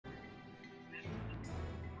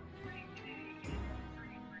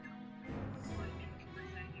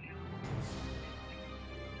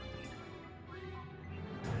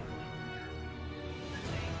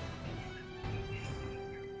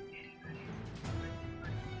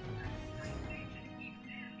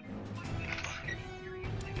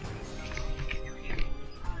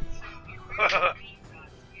Fuck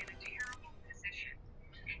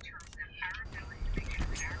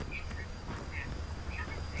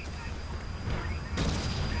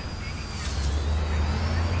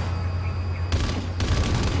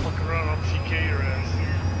around, I'll TK your ass.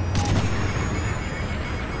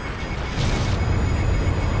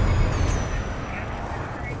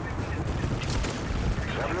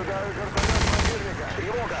 Наблюдаю вертолет противника.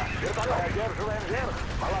 Тревога. Вертолет. Одерживаем вверх.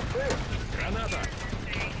 Молодцы. Граната!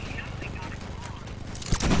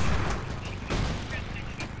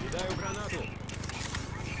 Кидаю гранату!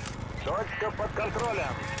 Точка под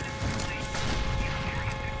контролем.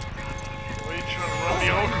 What are you trying to run me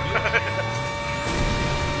over?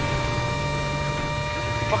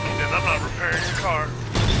 Fucking it, I'm not repairing your car.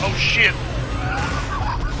 Oh shit!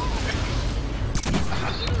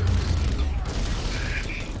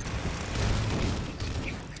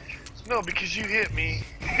 No, because you hit me.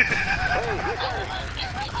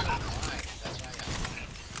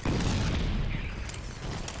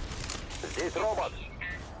 Здесь робот.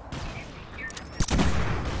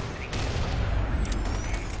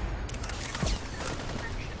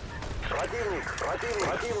 Противник, противник,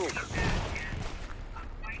 противник.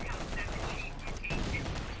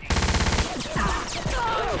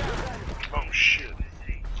 Oh shit.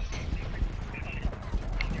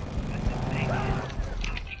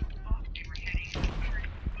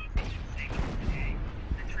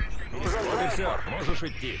 Вот и все, можешь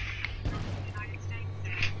идти.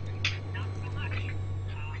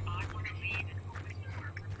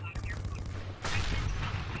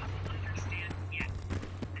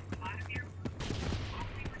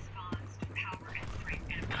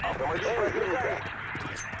 Автомобиль противника.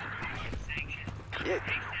 Есть.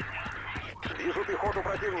 Вижу пехоту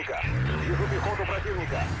противника. Вижу пехоту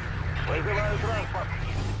противника. Вызываю транспорт.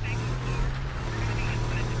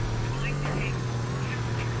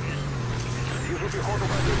 Вижу пехоту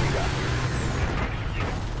противника.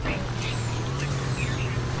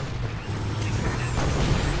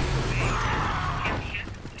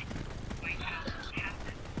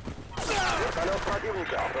 Вертолет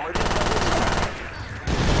противника. Автомобиль противника.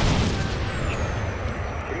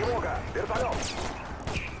 Тревога. Вертолет.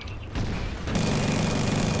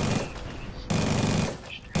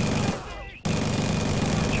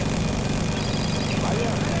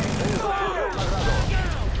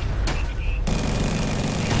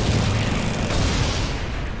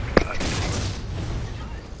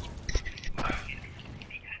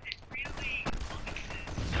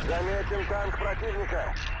 Заметим танк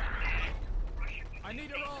противника.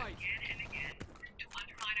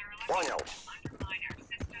 Понял.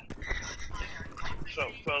 What's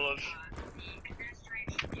up, fellas?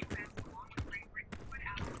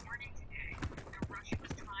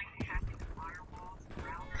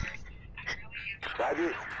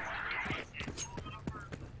 Садись.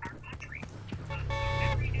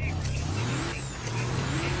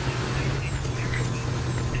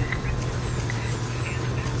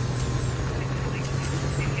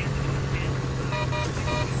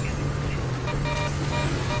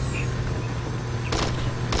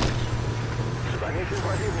 Заметил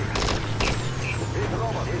противник. Есть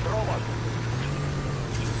робот, есть робот.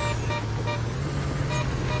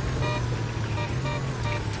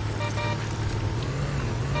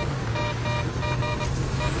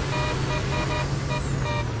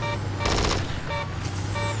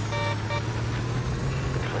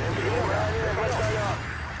 Внимание, вертолет.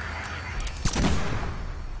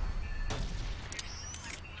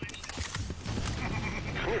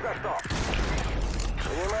 Ни за что.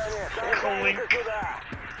 Внимание, танк сюда.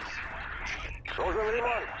 Нужен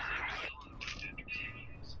ремонт.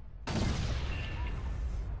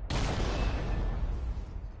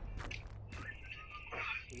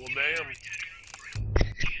 Well, damn.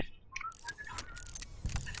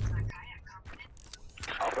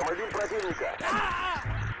 Автомобиль противника.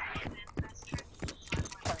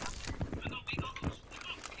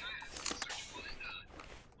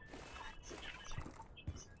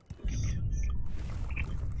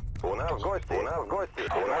 У нас гости, у нас гости,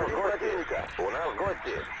 у нас противника, у нас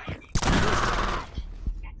гости.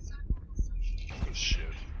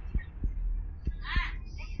 Shit.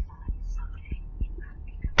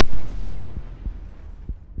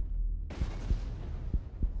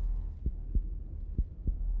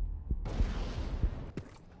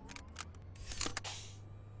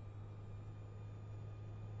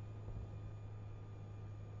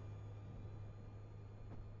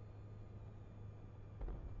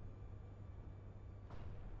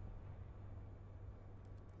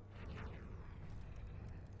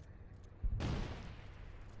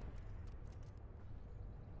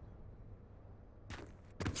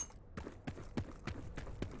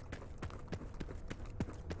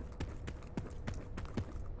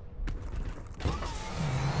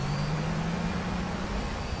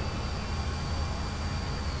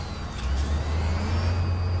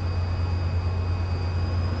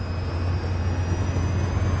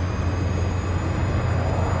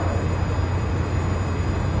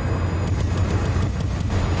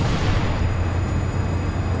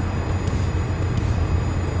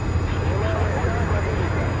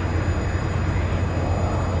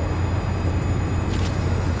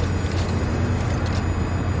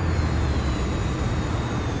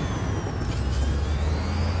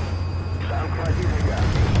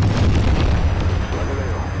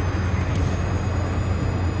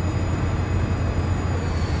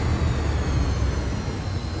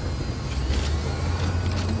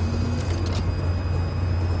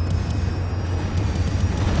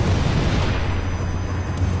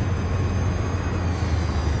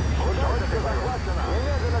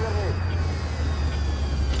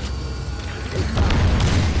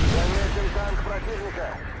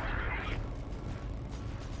 противника.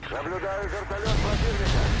 Наблюдаю вертолет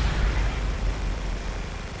противника.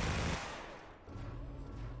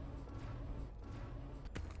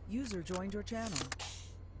 User joined your channel.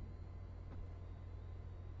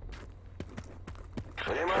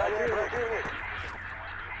 Внимание, противник.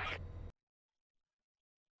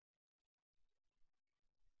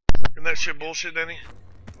 Isn't that shit bullshit, Danny?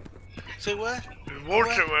 Say what? It's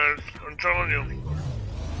bullshit, man. I'm telling you.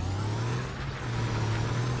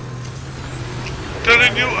 I'm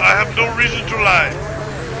telling you, I have no reason to lie.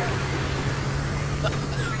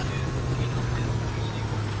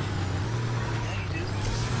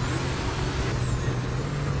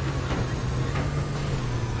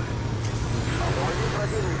 Обводи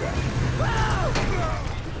противника.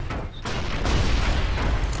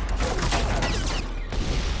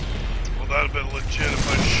 Well, that'd have been legit if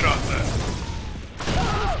I shot that.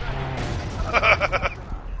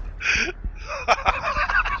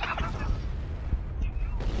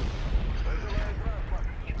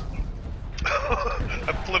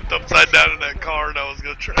 I flipped upside down in that car and I was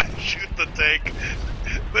gonna try and shoot the tank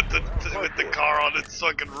with the car on its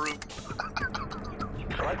fucking roof.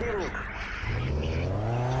 Противник.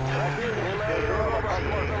 Противник.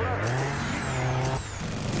 Возможно, вражеский.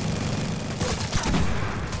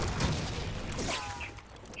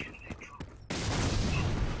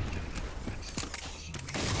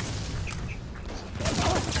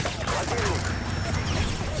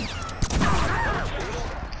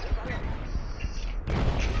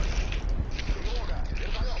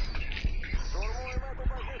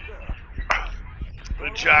 They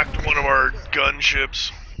jacked one of our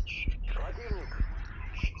gunships. Противник.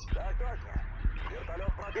 Так точно.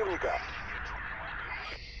 Вертолет противника.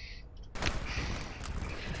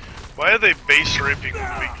 Why are they base raping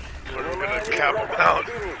when we're gonna cap them out?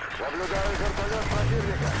 Противник. Наблюдаю вертолет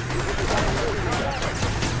противника.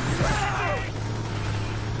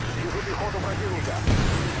 Вижу пехоту противника.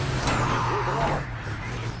 Вижу робот.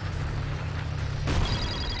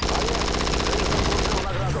 Заслужил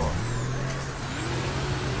награду.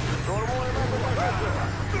 Штурмуем эту позицию.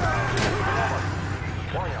 Вижу робот.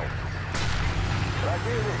 Понял.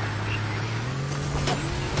 Противник.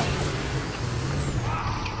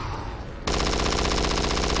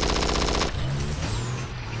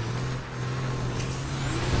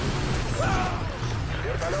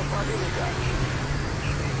 Вертолет противника.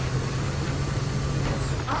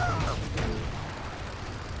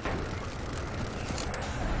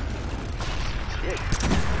 Есть.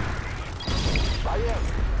 Боец,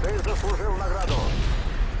 ты заслужил награду.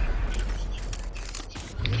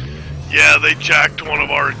 Yeah, they jacked one of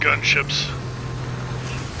our gunships.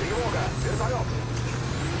 Тревога, вертолет.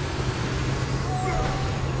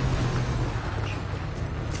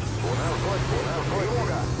 У нас гость,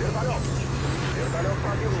 тревога, вертолет. Вертолет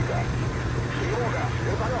противника. Тревога,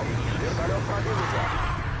 вертолет. Вертолет противника.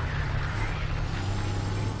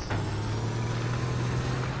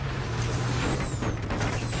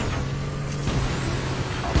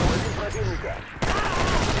 Автомобиль противника.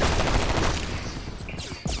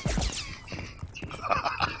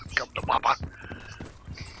 Come to mama.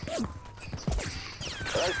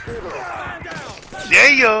 Раскидывай.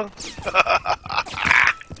 Yeah.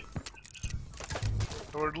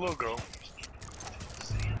 Where'd logo?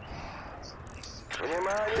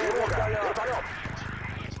 Внимание, тревога, вертолет.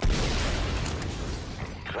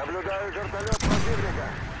 Наблюдаю вертолет противника.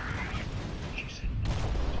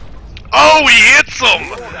 Oh, he hits him!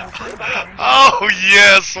 Oh,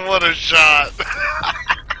 yes, what a shot!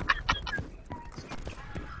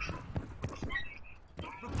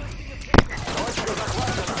 Точка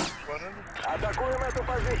захвачена. Атакуем эту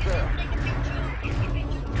позицию.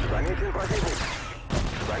 Заметен противник.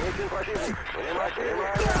 Заметен противник. Внимание,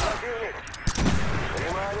 противник.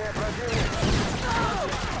 Внимание, противник.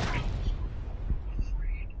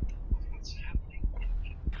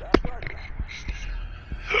 Так точно.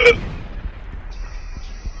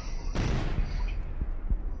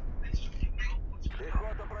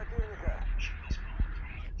 Пехота противника.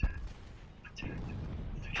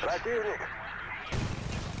 Противник.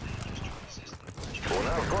 У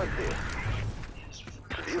нас гости.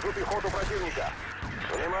 Вижу пехоту противника.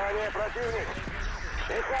 Внимание, противник.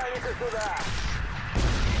 Механика сюда.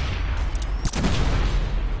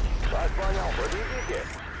 Так понял, подведите.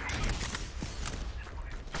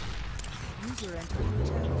 User entered your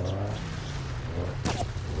channel.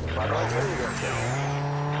 Потом двигаемся.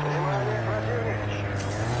 Внимание, противник.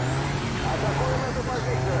 Атакуем эту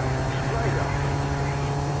позицию. Зайдем.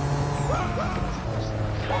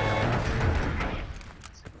 Понял.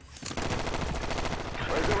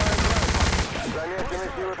 Вызываем транспорт. Замечены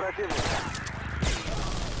силы противника.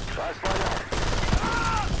 Вас понял.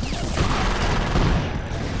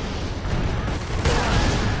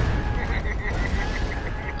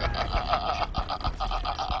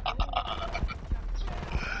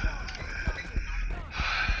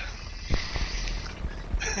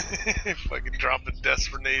 Fucking dropping death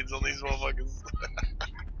grenades on these motherfuckers.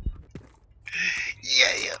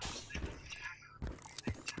 Yeah.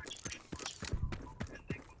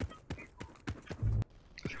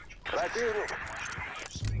 Противник.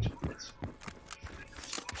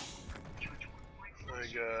 I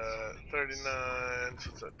got 39,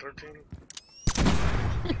 what's that, 13?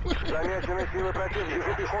 Замечены силы противника.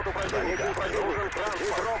 Вижу пехоту противника. Нужен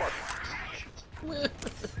транспорт. Робот.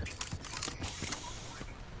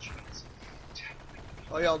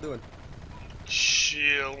 How y'all doing?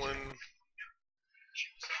 Chillin'.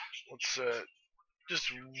 What's that?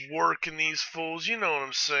 Just working these fools, you know what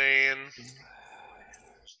I'm saying?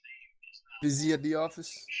 Busy at the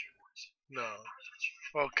office? No.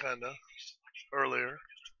 Well, kinda. Earlier.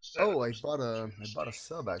 Oh, I bought a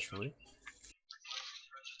sub actually.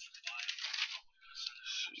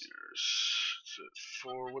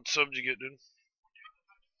 For what sub did you get, dude?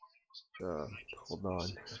 Hold on.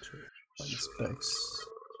 Find the specs.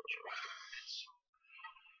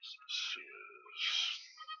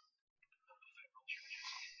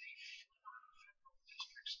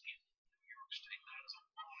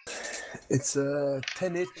 It's a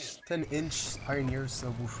 10-inch Pioneer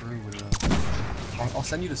subwoofer with a. I'll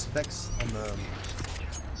send you the specs on the.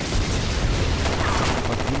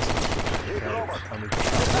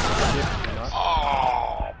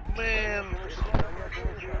 Oh man!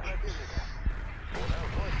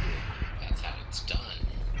 That's how it's done.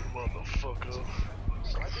 Motherfucker.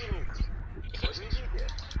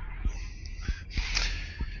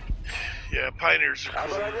 Yeah, Pioneers are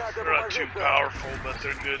cool. They're not too powerful, but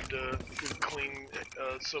they're good, good clean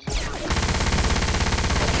subwoofers.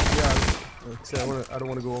 Yeah, like I said, I don't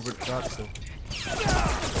want to go over the top, so.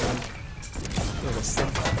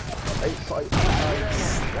 I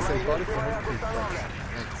bought it for $100.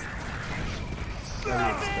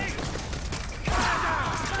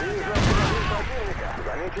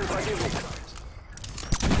 Замечен противник.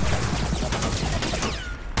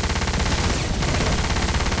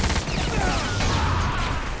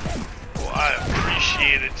 Well, I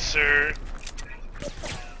appreciate it, sir.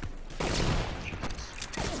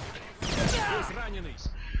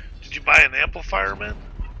 Did you buy an amplifier, man?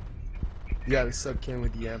 Yeah, the sub came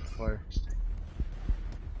with the amplifier.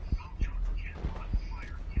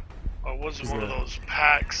 Or was it one of those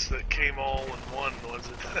packs that came all in one, was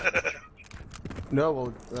it? No,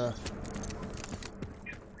 well,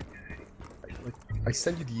 I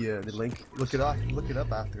sent you the link. Look it up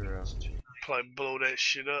after Probably blow that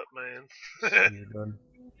shit up, man. when you're done.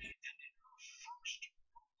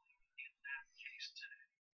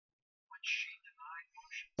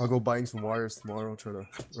 I'll go buying some wires tomorrow, try to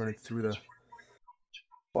run it through the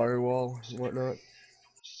firewall and whatnot.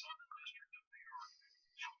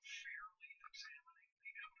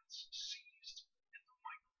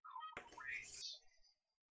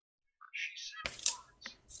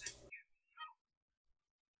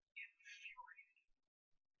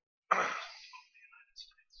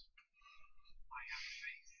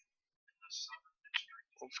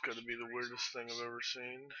 It's gotta be the weirdest thing I've ever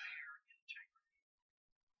seen.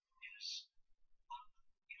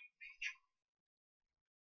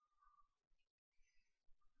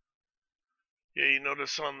 Yeah, you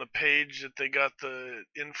notice on the page that they got the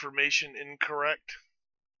information incorrect.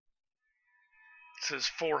 It says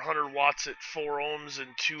 400 watts at 4 ohms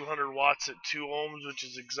and 200 watts at 2 ohms, which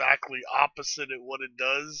is exactly opposite at what it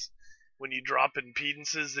does when you drop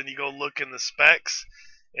impedances. Then you go look in the specs,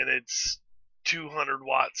 and it's 200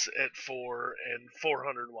 watts at 4 and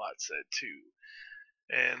 400 watts at 2.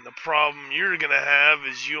 And the problem you're going to have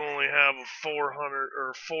is you only have a 400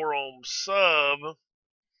 or 4 ohm sub,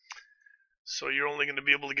 so you're only going to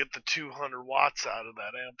be able to get the 200 watts out of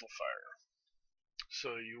that amplifier.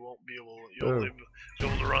 So you won't be able, you'll only be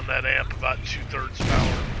able to run that amp about 2/3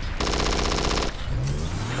 power.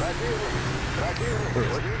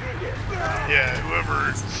 Yeah,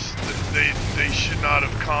 whoever, they should not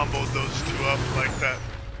have comboed those two up like that.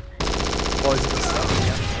 Oh, is it the sub?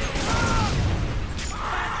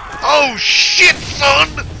 Oh shit,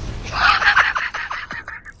 son!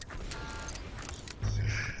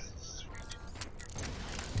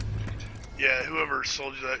 Yeah, whoever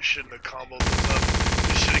sold you that shouldn't have comboed this up.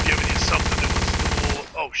 They should have given you something that was dual.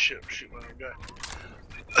 Oh shit, shoot my own guy.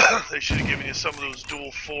 They should have given you some of those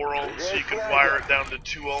dual 4 ohms so you could wire it down to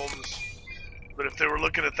 2 ohms. But if they were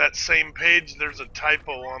looking at that same page, there's a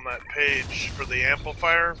typo on that page for the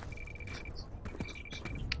amplifier.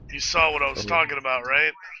 You saw what I was talking about,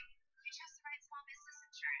 right?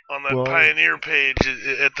 On that Pioneer page,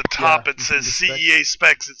 at the top it says CEA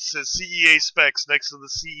specs. It says CEA specs next to the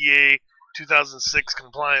CEA 2006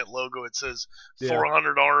 compliant logo. It says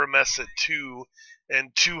 400 RMS at 2 and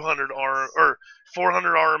 200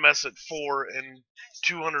 400 RMS at 4 and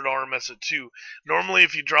 200 RMS at 2. Normally,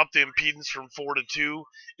 if you drop the impedance from 4 to 2,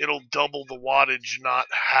 it'll double the wattage, not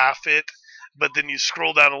half it. But then you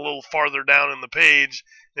scroll down a little farther down in the page,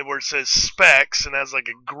 and where it says specs and has like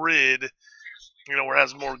a grid, you know, where it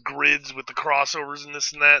has more grids with the crossovers and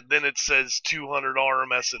this and that, then it says 200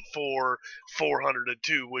 RMS at 4, 400 at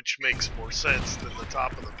 2, which makes more sense than the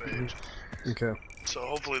top of the page. Okay. So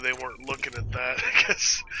hopefully they weren't looking at that,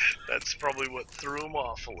 because that's probably what threw them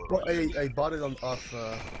off a little. Well, I bought it off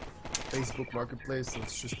Facebook Marketplace, so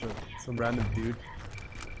it's just some random dude.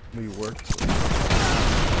 Maybe worked.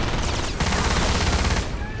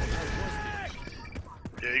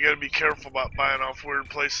 Yeah, you gotta be careful about buying off weird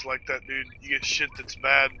places like that, dude. You get shit that's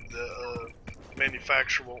bad, the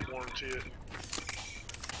manufacturer won't warranty it.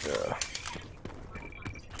 Yeah.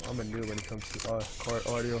 I'm a new when it comes to car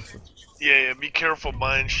audio. So. Yeah, be careful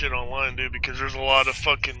buying shit online, dude, because there's a lot of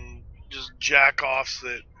fucking just jack-offs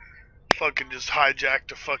that fucking just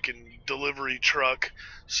hijacked a fucking delivery truck,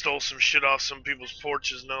 stole some shit off some people's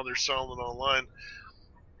porches, now they're selling it online.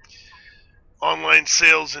 Online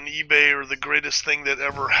sales and eBay are the greatest thing that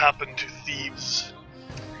ever happened to thieves.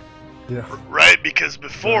 Yeah. Right? Because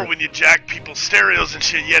before, when you jacked people's stereos and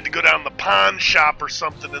shit, you had to go down the pawn shop or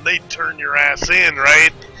something and they'd turn your ass in,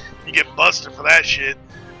 right? You get busted for that shit.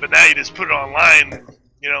 But now you just put it online,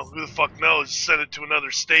 you know, who the fuck knows? Send it to another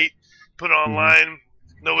state, put it online,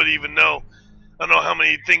 nobody even know. I don't know how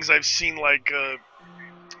many things I've seen, like,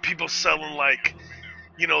 people selling, like,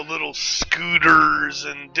 you know, little scooters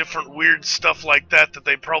and different weird stuff like that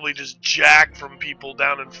they probably just jack from people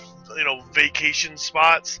down in, you know, vacation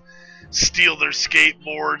spots, steal their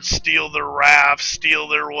skateboards, steal their rafts, steal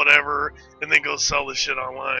their whatever, and then go sell the shit online.